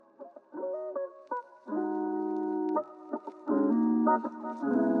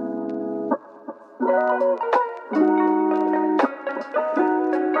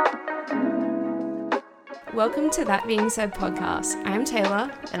Welcome to That Being Said podcast. I'm Taylor.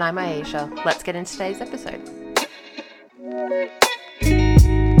 And I'm Aisha. Let's get into today's episode.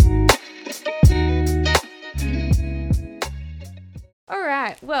 All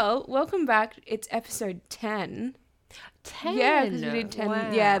right. Well, welcome back. It's episode 10. 10? Yeah, because we did 10.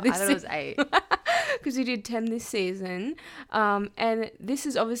 Wow. Yeah, I thought it was 8. Because we did 10 this season. And this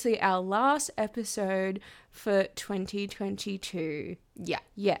is obviously our last episode for 2022. Yeah.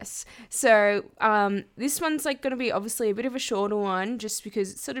 Yes. So this one's like going to be obviously a bit of a shorter one just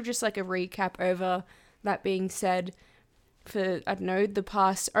because it's sort of just like a recap over That Being Said for, I don't know, the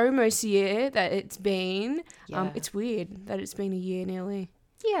past almost year that it's been. Yeah. It's weird that it's been a year nearly.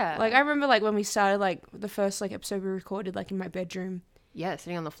 Yeah. Like I remember like when we started like the first like episode we recorded like in my bedroom. Yeah,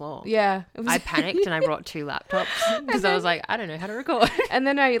 sitting on the floor. Yeah. It was I panicked and I brought 2 laptops because I was like, I don't know how to record. And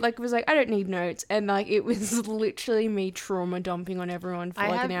then I like was like, I don't need notes. And like it was literally me trauma dumping on everyone for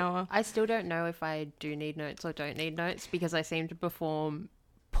an hour. I still don't know if I do need notes or don't need notes because I seem to perform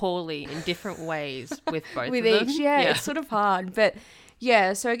poorly in different ways with both With of them. each, yeah, it's sort of hard. But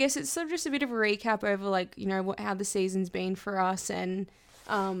yeah, so I guess it's sort of just a bit of a recap over like, you know, how the season's been for us and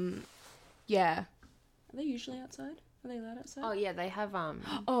yeah. Are they usually outside? Are they allowed outside? Oh yeah, they have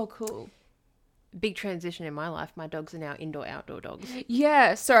Oh, cool. big transition in my life. My dogs are now indoor-outdoor dogs.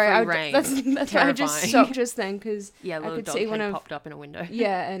 Yeah, sorry. Free reign. That's why I just Terrifying. stopped just then because Yeah, I little could dog see head one of popped up in a window.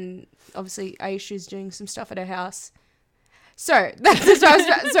 yeah, and obviously Aisha's doing some stuff at her house. So that's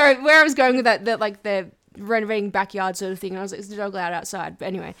what where I was going with that like they're renovating backyard sort of thing. And I was like, is the dog allowed outside? But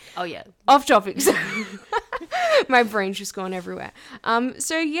anyway, Oh yeah. off topic. My brain's just gone everywhere.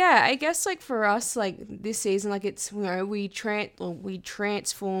 So yeah, I guess like for us, like this season, like it's, you know, we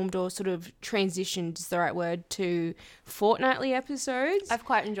transformed or sort of transitioned is the right word to fortnightly episodes. I've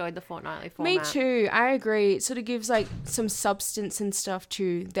quite enjoyed the fortnightly format. Me too. I agree. It sort of gives like some substance and stuff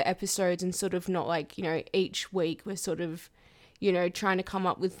to the episodes and sort of not like, you know, each week we're sort of, you know, trying to come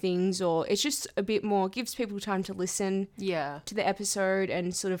up with things, or it's just a bit more, gives people time to listen Yeah. to the episode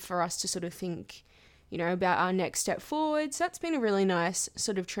and sort of for us to sort of think, you know, about our next step forward. So that's been a really nice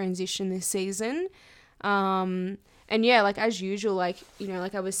sort of transition this season. And yeah, like as usual, like, you know,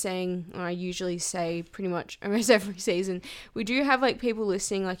 like I was saying, I usually say pretty much almost every season, we do have like people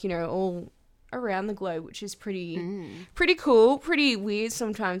listening, like, you know, all around the globe, which is pretty cool, pretty weird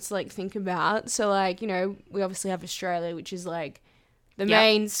sometimes to like think about. So like, you know, we obviously have Australia, which is like the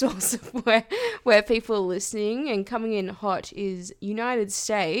main source of where people are listening, and coming in hot is United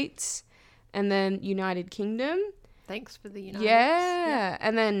States and then United Kingdom. Thanks for the United. Yeah.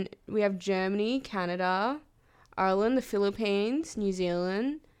 And then we have Germany, Canada, Ireland, the Philippines, New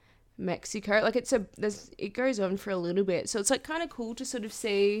Zealand, Mexico. Like it goes on for a little bit. So it's like kind of cool to sort of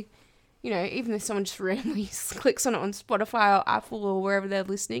see, you know, even if someone just randomly clicks on it on Spotify or Apple or wherever they're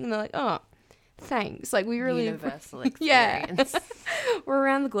listening, and they're like, oh, thanks. Like we really Universal experience. yeah. We're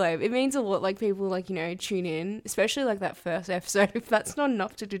around the globe. It means a lot, like people like, you know, tune in, especially like that first episode. If that's not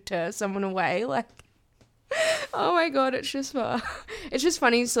enough to deter someone away, like, oh my God, it's just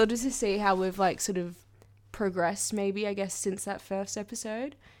funny sort of to see how we've like sort of progressed maybe, I guess, since that first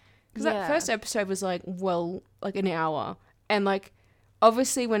episode. Because that first episode was like, well, like an hour. And like,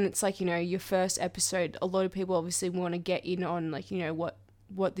 obviously when it's like, you know, your first episode, a lot of people obviously want to get in on like, you know,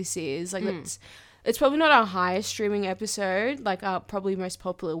 what this is. Like it's probably not our highest streaming episode. Like our probably most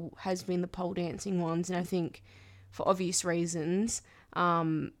popular has been the pole dancing ones, and I think for obvious reasons, you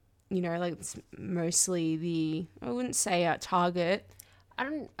know, like it's mostly I wouldn't say our target. I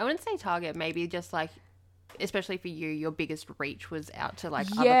wouldn't say target, maybe just like, especially for you, your biggest reach was out to like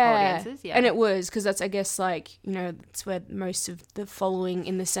other pole dancers. Yeah. And it was, because that's, I guess, like, you know, that's where most of the following,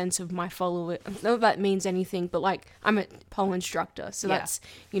 in the sense of my follower, not that that means anything, but like I'm a pole instructor, so that's,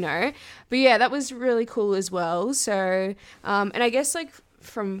 you know, but yeah, that was really cool as well. So and I guess like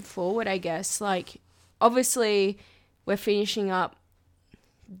from forward, I guess like obviously we're finishing up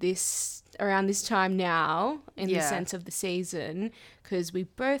this around this time now in the sense of the season, because we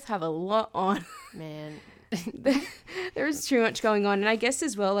both have a lot on. Man. There is too much going on, and I guess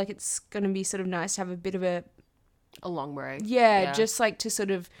as well, like it's going to be sort of nice to have a bit of a long break. Yeah, just like to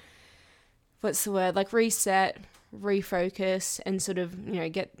sort of, what's the word, like reset, refocus, and sort of, you know,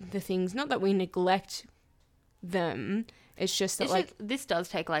 get the things, not that we neglect them, it's just that this does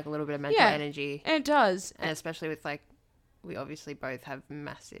take like a little bit of mental energy. And it does. And especially with like, we obviously both have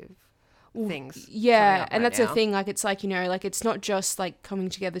massive things. Yeah, and that's the thing, like it's like, you know, like it's not just like coming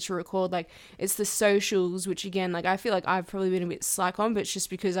together to record, like it's the socials, which again, like I feel like I've probably been a bit slack on, but it's just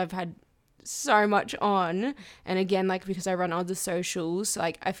because I've had so much on. And again, like, because I run other socials,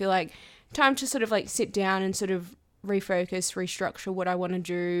 like, I feel like time to sort of like sit down and sort of refocus, restructure what I want to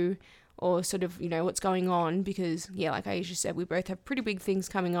do, or sort of, you know, what's going on, because yeah, like Aisha said, we both have pretty big things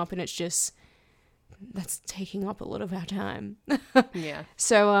coming up, and it's just, that's taking up a lot of our time. Yeah.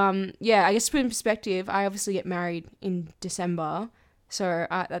 So yeah, I guess to put in perspective, I obviously get married in December, so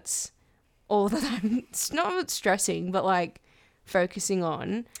that's all that I'm, it's not stressing, but like focusing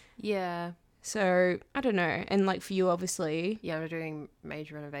on. Yeah. So I don't know. And like for you, obviously. Yeah, I'm doing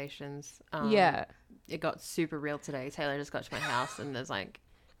major renovations. Yeah. It got super real today. Taylor just got to my house and there's like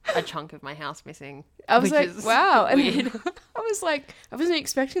a chunk of my house missing. I was like, wow. Weird. And I was like, I wasn't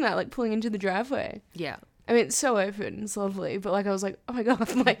expecting that, like pulling into the driveway. Yeah. I mean, it's so open. It's lovely. But like, I was like, oh my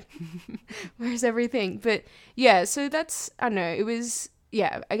God, like, where's everything? But yeah, so that's, I don't know. It was,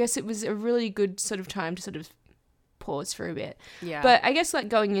 yeah, I guess it was a really good sort of time to sort of pause for a bit. Yeah. But I guess like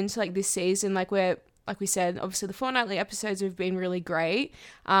going into like this season, like like we said, obviously the fortnightly episodes have been really great.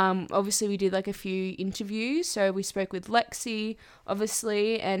 Obviously we did like a few interviews. So we spoke with Lexi,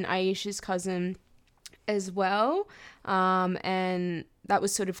 obviously, and Aisha's cousin as well. And that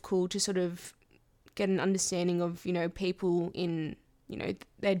was sort of cool to sort of get an understanding of, you know, people in, you know,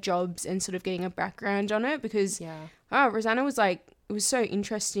 their jobs and sort of getting a background on it, because Rosanna was like, it was so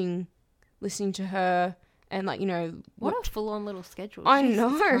interesting listening to her. And like, you know, what a full-on little schedule. I Jesus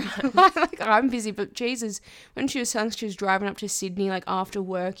know. Like, I'm busy, but Jesus, when she was telling us she was driving up to Sydney, like after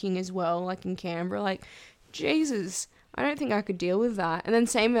working as well, like in Canberra, like Jesus, I don't think I could deal with that. And then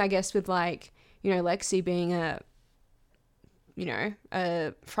same, I guess, with like, you know, Lexi being a, you know,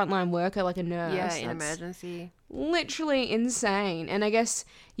 a frontline worker, like a nurse. Yeah, in emergency. Literally insane. And I guess,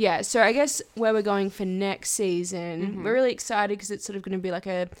 yeah, so I guess where we're going for next season, we're really excited because it's sort of going to be like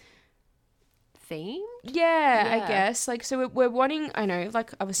a theme. Yeah, I guess. Like, so we're wanting, I know,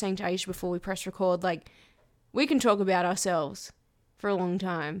 like I was saying to Aisha before we press record, like, we can talk about ourselves for a long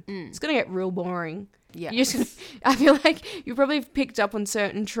time. It's going to get real boring. Yeah. I feel like you probably picked up on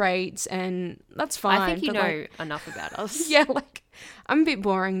certain traits, and that's fine. I think you know like, enough about us. Yeah, like, I'm a bit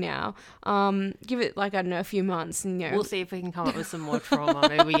boring now. Give it, like, I don't know, a few months, and, you know. We'll see if we can come up with some more trauma.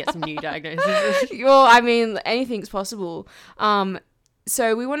 Maybe we get some new diagnoses. Well, I mean, anything's possible.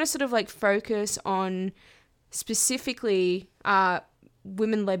 So we want to sort of like focus on specifically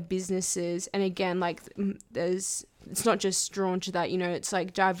women-led businesses, and again, like it's not just drawn to that, you know, it's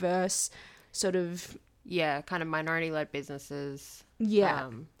like diverse sort of kind of minority-led businesses.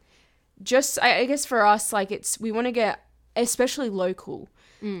 Just I guess for us, like we want to get especially local,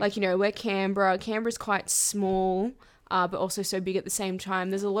 like, you know, we're Canberra's quite small, but also so big at the same time.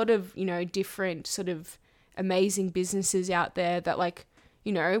 There's a lot of, you know, different sort of amazing businesses out there that, like,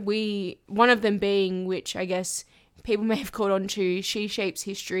 you know, one of them being, which I guess people may have caught on to, She Shapes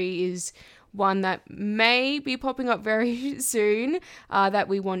History is one that may be popping up very soon, that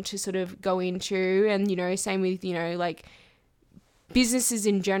we want to sort of go into. And, you know, same with, you know, like businesses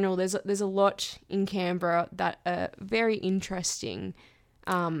in general. There's a lot in Canberra that are very interesting.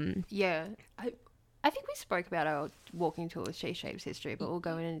 I think we spoke about our walking tour with She Shapes History, but we'll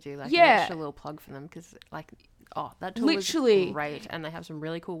go in and do like an Yeah. extra little plug for them, because like, that tour Literally. was great, and they have some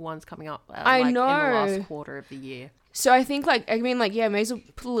really cool ones coming up. I in the know. last quarter of the year. So I think, like, I mean, like, yeah, may as well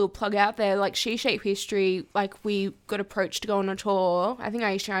put a little plug out there. Like, She Shape History, like, we got approached to go on a tour. I think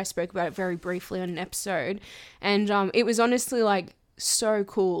Aisha and I spoke about it very briefly on an episode. And it was honestly, like, so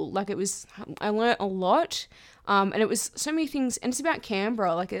cool. Like, I learnt a lot. And it was so many things. And it's about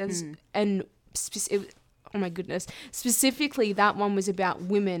Canberra. Like, oh my goodness. Specifically, that one was about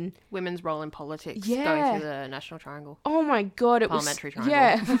Women's role in politics. Yeah. Going through the National Triangle. Oh my God. Parliamentary Triangle.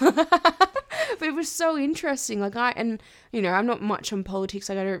 Yeah. But it was so interesting. Like, you know, I'm not much on politics.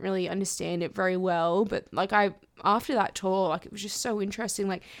 Like, I don't really understand it very well. But, like, after that tour, like, it was just so interesting.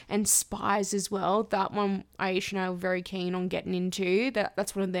 Like, and spies as well. That one, Aisha and I were very keen on getting into.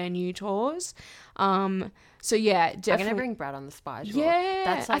 That's one of their new tours. So, yeah, definitely. I'm going to bring Brad on the spy tour. Yeah.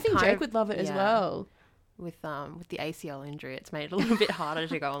 That's like I think Jake would love it as well. With the ACL injury, it's made it a little bit harder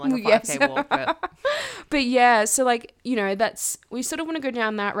to go on like a 5K walk. But yeah, so like, you know, we sort of want to go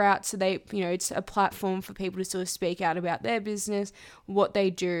down that route, so you know, it's a platform for people to sort of speak out about their business, what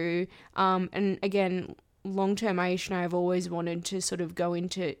they do. And again, long-term, Aisha and I have always wanted to sort of go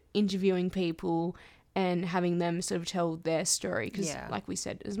into interviewing people and having them sort of tell their story. Because like we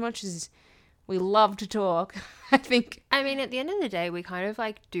said, as much as we love to talk, I mean, at the end of the day, we kind of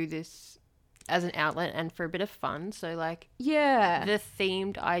like do this as an outlet and for a bit of fun. So like,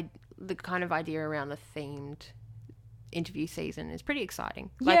 the kind of idea around the themed interview season is pretty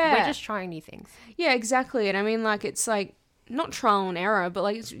exciting. Like, we're just trying new things. Yeah, exactly. And I mean, like, it's like not trial and error, but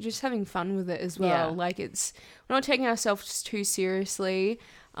like it's just having fun with it as well. Yeah. Like we're not taking ourselves too seriously.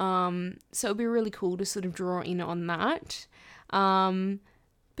 So it'll be really cool to sort of draw in on that.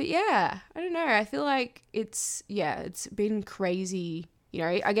 But yeah, I don't know. I feel like it's been crazy. You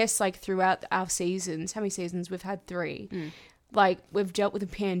know, I guess like throughout our seasons, how many seasons? We've had 3. Like we've dealt with a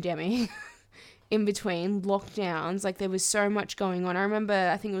pandemic in between lockdowns. Like there was so much going on. I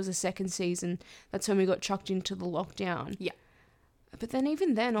remember, I think it was the 2nd season. That's when we got chucked into the lockdown. Yeah. But then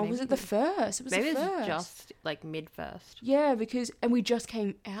even then, or was it the first? It was maybe the first. Maybe it was just like mid-first. Yeah, and we just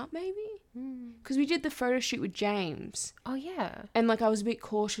came out maybe? Because we did the photo shoot with James. Oh, yeah. And like I was a bit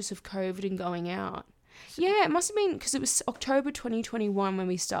cautious of COVID and going out. Yeah, it must have been because it was October 2021 when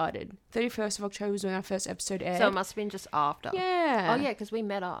we started. 31st of October was when our first episode aired. So it must have been just after. Yeah. Oh, yeah, because we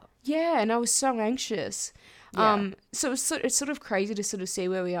met up. Yeah, and I was so anxious. Yeah. So it's sort of crazy to sort of see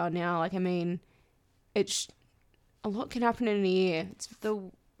where we are now. Like, I mean, it's a lot can happen in a year.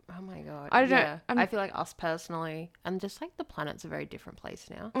 Oh my God. I don't know. Yeah. I feel like us personally, and just like the planet's a very different place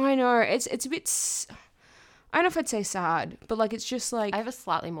now. I know. It's a bit, I don't know if I'd say sad, but like it's just like. I have a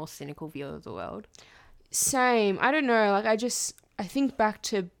slightly more cynical view of the world. Same. I don't know. Like I think back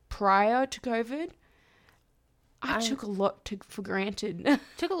to prior to COVID, I took a lot for granted.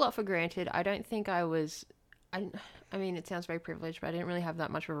 Took a lot for granted. I don't think I was, I mean, it sounds very privileged, but I didn't really have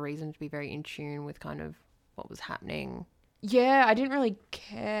that much of a reason to be very in tune with kind of what was happening. Yeah, I didn't really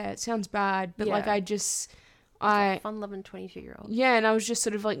care. It sounds bad, but like I fun-loving 22-year-old. Yeah, and I was just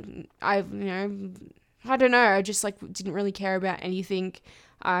sort of like I don't know. I just like didn't really care about anything.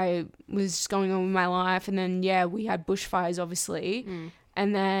 I was just going on with my life, and then we had bushfires obviously,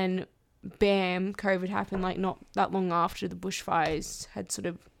 and then bam, COVID happened like not that long after the bushfires had sort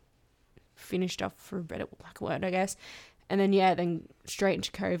of finished up, for a better word, I guess. And then, then straight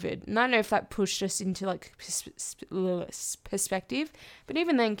into COVID. And I don't know if that pushed us into, like, perspective. But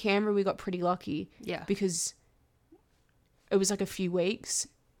even then, Canberra, we got pretty lucky. Yeah. Because it was, like, a few weeks,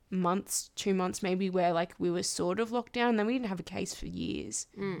 2 months maybe, where, like, we were sort of locked down. And then we didn't have a case for years.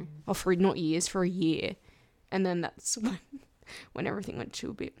 Or not years, for a year. And then that's when everything went to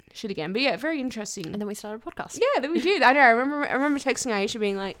a bit shit again. But, yeah, very interesting. And then we started a podcast. Yeah, then we did. I know. I remember texting Aisha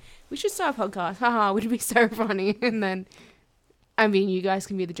being like, we should start a podcast. Haha, would it be so funny? And then, I mean, you guys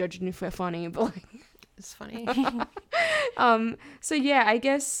can be the judge if we're funny, but like... It's funny. So, yeah, I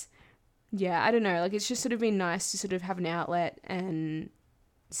guess, I don't know. Like, it's just sort of been nice to sort of have an outlet and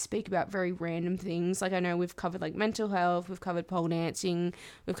speak about very random things. Like, I know we've covered, like, mental health, we've covered pole dancing,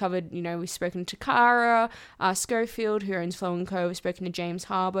 we've covered, we've spoken to Cara Schofield, who owns Flow & Co. We've spoken to James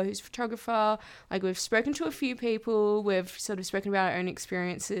Harbour, who's a photographer. Like, we've spoken to a few people. We've sort of spoken about our own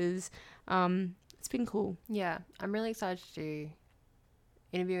experiences. It's been cool. Yeah, I'm really excited to do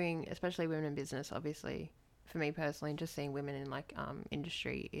interviewing, especially women in business, obviously. For me personally, just seeing women in, like,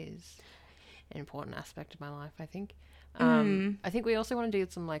 industry is an important aspect of my life, I think. I think we also want to do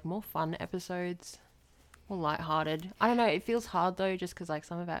some like more fun episodes, more lighthearted. I don't know. It feels hard though, just because like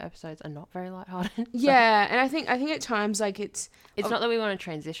some of our episodes are not very lighthearted. Yeah, and I think at times like it's not that we want to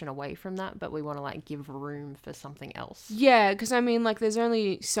transition away from that, but we want to like give room for something else. Yeah, because I mean like there's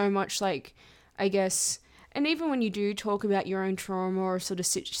only so much like I guess, and even when you do talk about your own trauma or sort of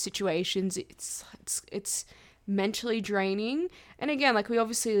situations, it's mentally draining. And again, like we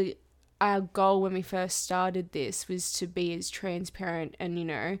obviously. Our goal when we first started this was to be as transparent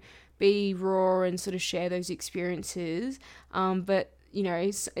and, be raw and sort of share those experiences. But,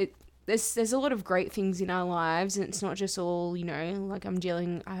 there's a lot of great things in our lives and it's not just all, like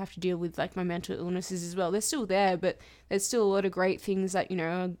I have to deal with like my mental illnesses as well. They're still there, but there's still a lot of great things that,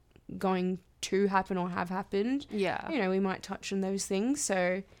 are going to happen or have happened. Yeah. We might touch on those things.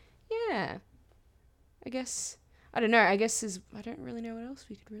 So, yeah, I guess, I don't know. I don't really know what else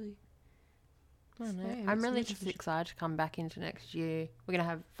we could really... I don't know. I'm really just excited to come back into next year. We're going to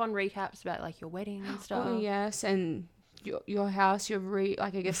have fun recaps about like your wedding and stuff. Oh, yes. And your house, your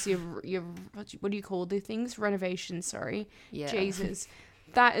what do you call the things? Renovations, sorry. Yeah. Jesus.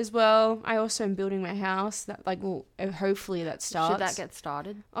 That as well. I also am building my house. That hopefully that starts. Should that get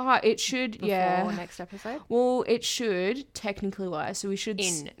started? Oh, it should. Before next episode. Well, it should technically wise. So we should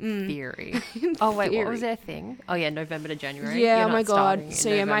in theory. In oh wait, theory. What was their thing? Oh yeah, November to January. Yeah. Oh my god. So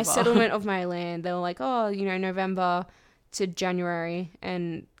yeah, my settlement of my land. They were like, November to January,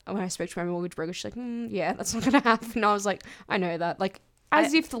 and when I spoke to my mortgage broker, she's like, yeah, that's not gonna happen. I was like, I know that. Like,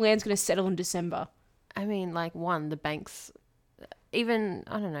 as if the land's gonna settle in December. I mean, like the banks. Even,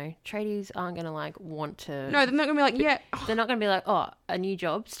 I don't know, tradies aren't going to, like, want to... No, they're not going to be like, yeah. They're not going to be like, oh, a new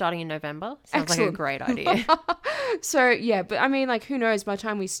job starting in November? Sounds like a great idea. So, yeah, but I mean, like, who knows, by the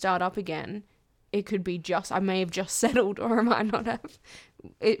time we start up again, it could be I may have just settled or I might not have.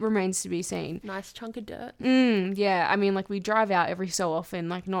 It remains to be seen. Nice chunk of dirt. Yeah, I mean, like, we drive out every so often,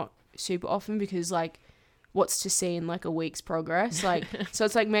 like, not super often because, like, what's to see in, like, a week's progress? Like, so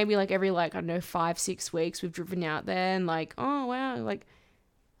it's, like, maybe, like, every, like, I don't know, 5-6 weeks we've driven out there and, like, oh, wow, like,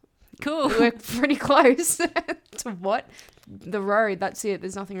 cool. We're pretty close to what? The road, that's it.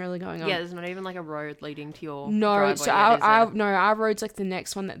 There's nothing really going on. Yeah, there's not even, like, a road leading to your No, driveway so yet, our road's, like, the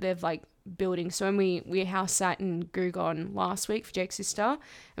next one that they've, like, building. So when we house sat in Gugon last week for Jake's sister,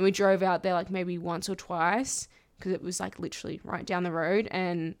 and we drove out there like maybe once or twice because it was like literally right down the road,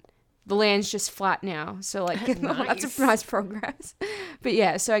 and the land's just flat now, so like that's a nice progress. But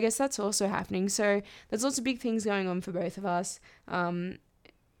yeah, so I guess that's also happening. So there's lots of big things going on for both of us.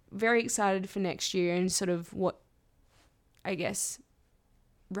 Very excited for next year and sort of what I guess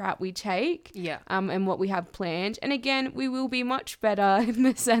route we take, and what we have planned. And again, we will be much better in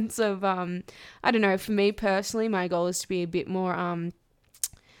the sense of I don't know, for me personally, my goal is to be a bit more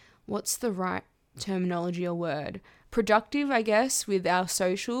what's the right terminology or word, productive, I guess, with our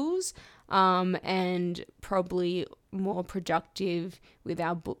socials, and probably more productive with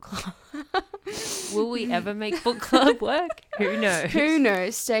our book club. Will we ever make book club work? Who knows? Who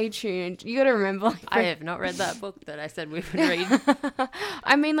knows? Stay tuned. You got to remember. Like, I have not read that book that I said we would read.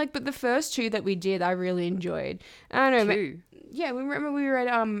 I mean, like, but the first 2 that we did, I really enjoyed. I don't know. 2? Yeah, we remember we read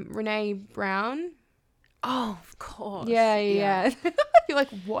Renee Brown. Oh, of course. Yeah. You're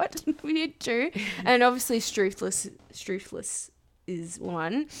like, what? We did 2. And obviously Struthless is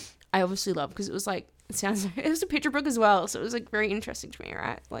one I obviously love because it was like, it was a picture book as well, so it was like very interesting to me,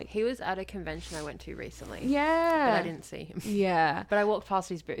 right? Like, he was at a convention I went to recently. Yeah. But I didn't see him. Yeah. But I walked past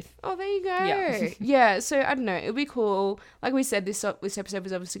his booth. Oh, there you go. Yeah. Yeah, so I don't know, it'll be cool. Like we said, this episode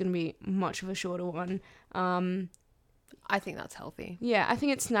was obviously going to be much of a shorter one. I think that's healthy. Yeah, I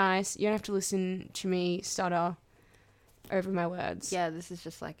think it's nice. You don't have to listen to me stutter over my words. Yeah, this is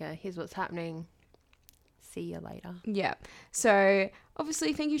just like here's what's happening. See you later. Yeah. So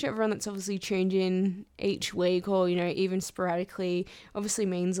obviously, thank you to everyone that's obviously tuned in each week or, you know, even sporadically. Obviously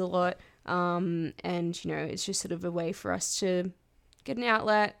means a lot. And, you know, it's just sort of a way for us to get an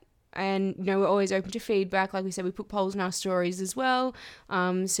outlet. And, you know, we're always open to feedback. Like we said, we put polls in our stories as well.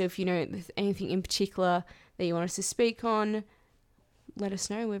 So if you know anything in particular that you want us to speak on, let us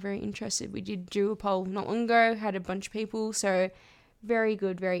know. We're very interested. We did do a poll not long ago, had a bunch of people. So very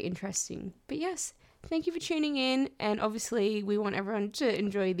good, very interesting. But yes, thank you for tuning in. And obviously, we want everyone to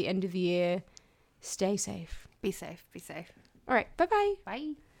enjoy the end of the year. Stay safe. Be safe. Be safe. All right. Bye-bye.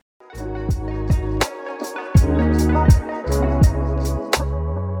 Bye.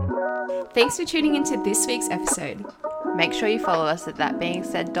 Thanks for tuning into this week's episode. Make sure you follow us at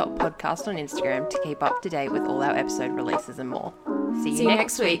thatbeingsaid.podcast on Instagram to keep up to date with all our episode releases and more. See you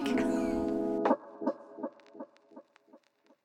next week.